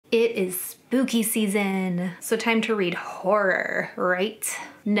It is spooky season, so time to read horror, right?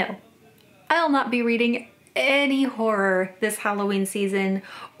 No, I'll not be reading any horror this Halloween season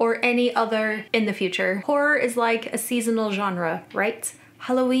or any other in the future. Horror is like a seasonal genre, right?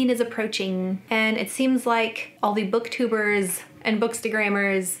 Halloween is approaching, and it seems like all the booktubers and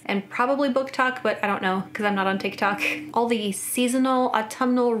bookstagrammers and probably book talk, but I don't know because I'm not on TikTok. All the seasonal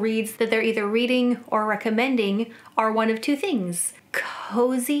autumnal reads that they're either reading or recommending are one of two things: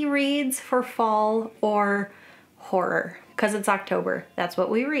 cozy reads for fall or horror. Because it's October, that's what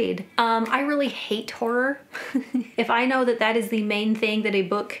we read. I really hate horror. If I know that that is the main thing that a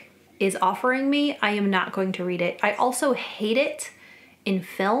book is offering me, I am not going to read it. I also hate it in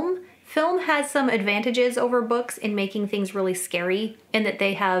film. Film has some advantages over books in making things really scary, in that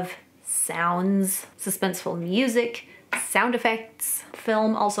they have sounds, suspenseful music, sound effects.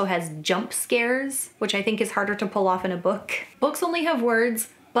 Film also has jump scares, which I think is harder to pull off in a book. Books only have words,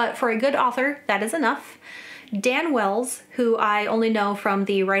 but for a good author, that is enough. Dan Wells, who I only know from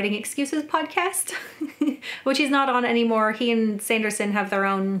the Writing Excuses podcast, which he's not on anymore. He and Sanderson have their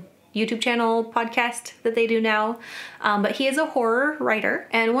own YouTube channel podcast that they do now, but he is a horror writer,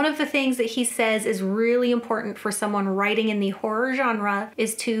 and one of the things that he says is really important for someone writing in the horror genre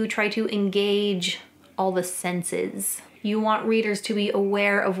is to try to engage all the senses. You want readers to be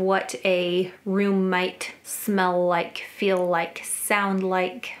aware of what a room might smell like, feel like, sound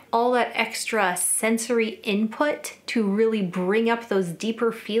like, all that extra sensory input to really bring up those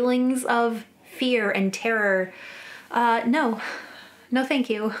deeper feelings of fear and terror. No thank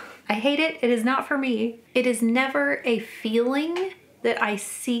you. I hate it. It is not for me. It is never a feeling that I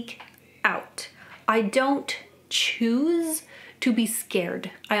seek out. I don't choose to be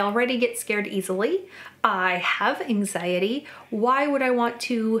scared. I already get scared easily. I have anxiety. Why would I want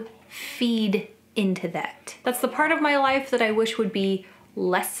to feed into that? That's the part of my life that I wish would be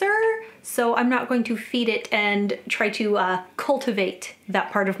lesser, so I'm not going to feed it and try to cultivate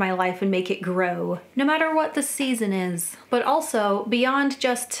that part of my life and make it grow, no matter what the season is. But also, beyond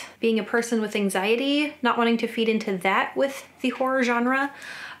just being a person with anxiety, not wanting to feed into that with the horror genre,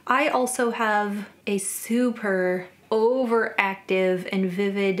 I also have a super overactive and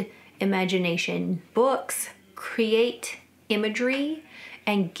vivid imagination. Books create imagery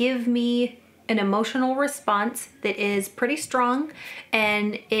and give me an emotional response that is pretty strong,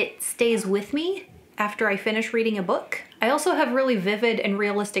 and it stays with me after I finish reading a book. I also have really vivid and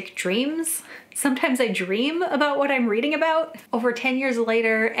realistic dreams. Sometimes I dream about what I'm reading about over 10 years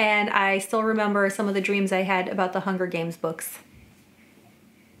later, and I still remember some of the dreams I had about the Hunger Games books.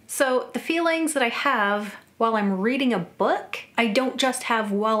 So the feelings that I have while I'm reading a book, I don't just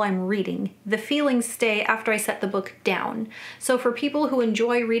have while I'm reading. The feelings stay after I set the book down. So for people who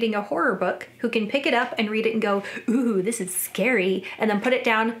enjoy reading a horror book, who can pick it up and read it and go, ooh, this is scary, and then put it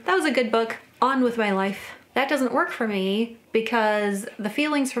down, that was a good book, on with my life. That doesn't work for me because the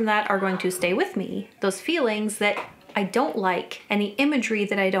feelings from that are going to stay with me. Those feelings that I don't like and the imagery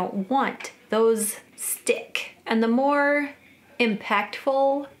that I don't want, those stick. And the more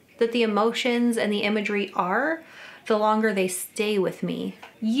impactful that the emotions and the imagery are, the longer they stay with me.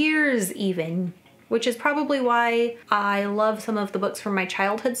 Years even. Which is probably why I love some of the books from my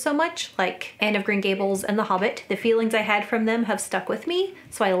childhood so much, like Anne of Green Gables and The Hobbit. The feelings I had from them have stuck with me,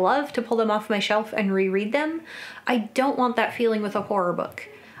 so I love to pull them off my shelf and reread them. I don't want that feeling with a horror book.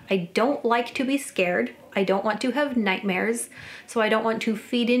 I don't like to be scared. I don't want to have nightmares, so I don't want to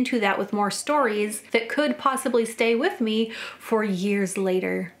feed into that with more stories that could possibly stay with me for years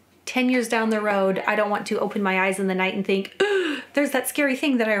later. 10 years down the road, I don't want to open my eyes in the night and think, there's that scary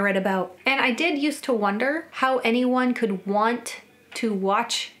thing that I read about. And I did used to wonder how anyone could want to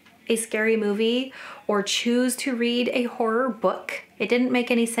watch a scary movie or choose to read a horror book. It didn't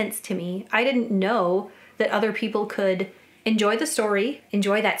make any sense to me. I didn't know that other people could enjoy the story,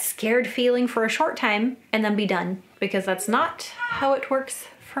 enjoy that scared feeling for a short time, and then be done. Because that's not how it works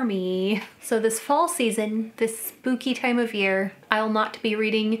for me. So this fall season, this spooky time of year, I'll not be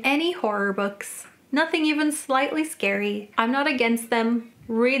reading any horror books. Nothing even slightly scary. I'm not against them.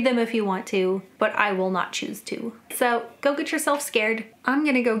 Read them if you want to, but I will not choose to. So go get yourself scared. I'm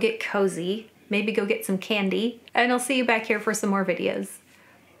gonna go get cozy, maybe go get some candy, and I'll see you back here for some more videos.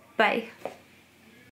 Bye.